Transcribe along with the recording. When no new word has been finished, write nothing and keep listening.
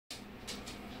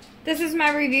This is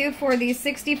my review for the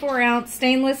 64-ounce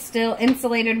stainless steel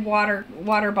insulated water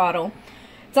bottle.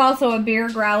 It's also a beer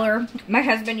growler. My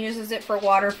husband uses it for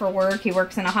water for work. He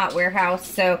works in a hot warehouse,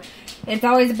 so it's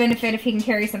always a benefit if he can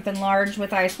carry something large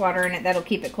with ice water in it that'll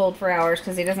keep it cold for hours,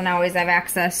 because he doesn't always have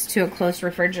access to a close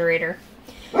refrigerator.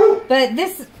 But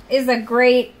this is a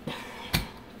great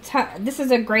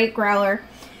growler.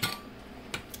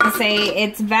 I say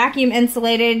it's vacuum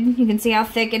insulated. You can see how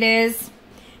thick it is.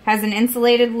 Has an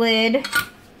insulated lid.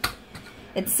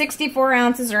 It's 64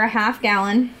 ounces or a half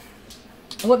gallon.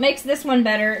 What makes this one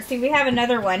better, see, we have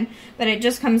another one, but it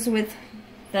just comes with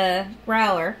the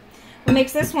growler. What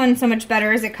makes this one so much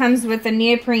better is it comes with a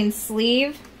neoprene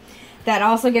sleeve that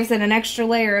also gives it an extra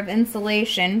layer of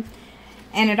insulation.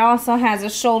 And it also has a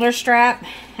shoulder strap,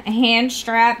 a hand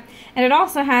strap, and it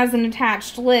also has an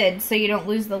attached lid so you don't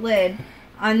lose the lid.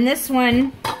 On this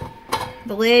one,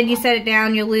 the lid, you set it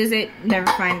down, you'll lose it, never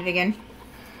find it again.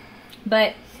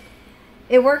 But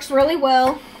it works really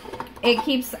well. It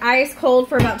keeps ice cold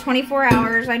for about 24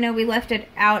 hours. I know we left it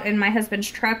out in my husband's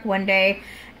truck one day,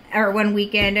 or one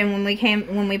weekend, and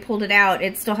when we pulled it out,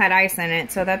 it still had ice in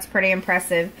it, so that's pretty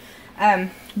impressive.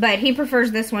 But he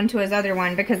prefers this one to his other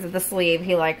one because of the sleeve.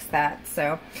 He likes that.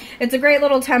 So it's a great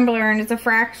little tumbler, and it's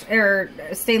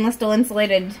a stainless steel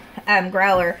insulated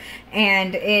growler,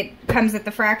 and it comes at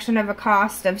the fraction of a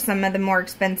cost of some of the more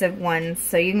expensive ones.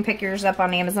 So you can pick yours up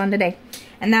on Amazon today.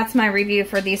 And that's my review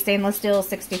for the stainless steel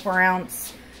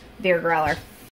 64-ounce beer growler.